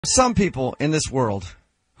Some people in this world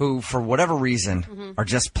who, for whatever reason, are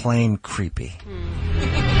just plain creepy.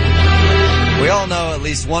 We all know at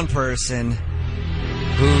least one person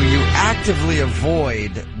who you actively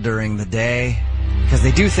avoid during the day because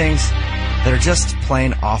they do things that are just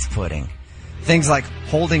plain off-putting. Things like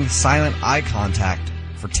holding silent eye contact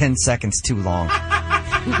for 10 seconds too long.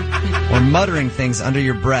 Or muttering things under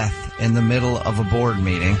your breath in the middle of a board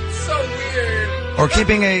meeting. So weird. Or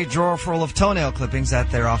keeping a drawer full of toenail clippings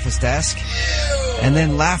at their office desk. And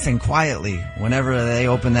then laughing quietly whenever they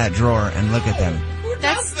open that drawer and look at them.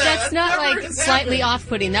 That's not like slightly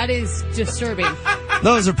off-putting. That is disturbing.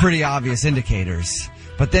 Those are pretty obvious indicators.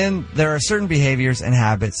 But then there are certain behaviors and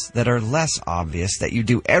habits that are less obvious that you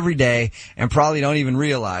do every day and probably don't even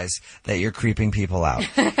realize that you're creeping people out.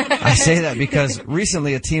 I say that because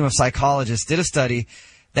recently a team of psychologists did a study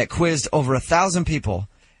that quizzed over 1,000 people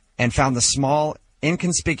and found the small,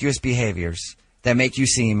 inconspicuous behaviors that make you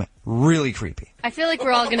seem really creepy. I feel like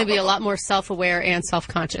we're all going to be a lot more self-aware and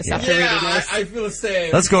self-conscious after reading this. I feel the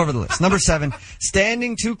same. Let's go over the list. Number 7,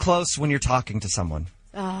 standing too close when you're talking to someone.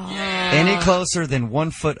 Oh. Any closer than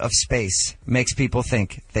 1 foot of space makes people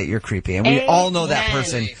think that you're creepy. And we all know that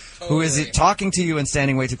person who is talking to you and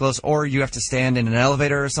standing way too close, or you have to stand in an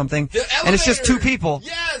elevator or something. And it's just 2 people,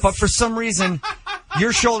 but for some reason,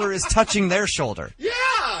 your shoulder is touching their shoulder. Yeah.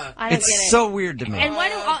 I don't get It's it. so weird to me. And why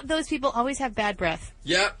do those people always have bad breath?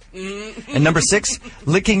 Yep. And number 6,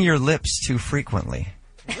 licking your lips too frequently.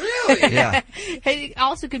 Really? Yeah. It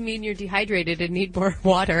also could mean you're dehydrated and need more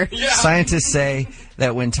water. Yeah. Scientists say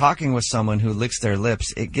that when talking with someone who licks their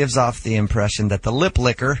lips, it gives off the impression that the lip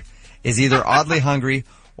licker is either oddly hungry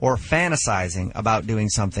or fantasizing about doing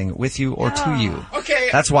something with you or to you. Okay.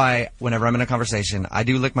 That's why whenever I'm in a conversation, I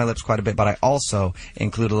do lick my lips quite a bit, but I also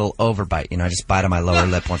include a little overbite. You know, I just bite on my lower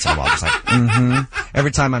lip once in a while. Just like, Every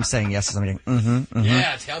time I'm saying yes to something,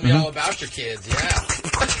 Yeah, tell me all about your kids.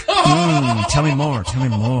 Yeah. Tell me more. Tell me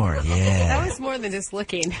more. Yeah. That was more than just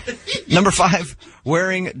licking. Number 5,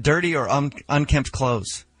 wearing dirty or unkempt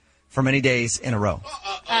clothes for many days in a row.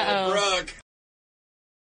 Brooke.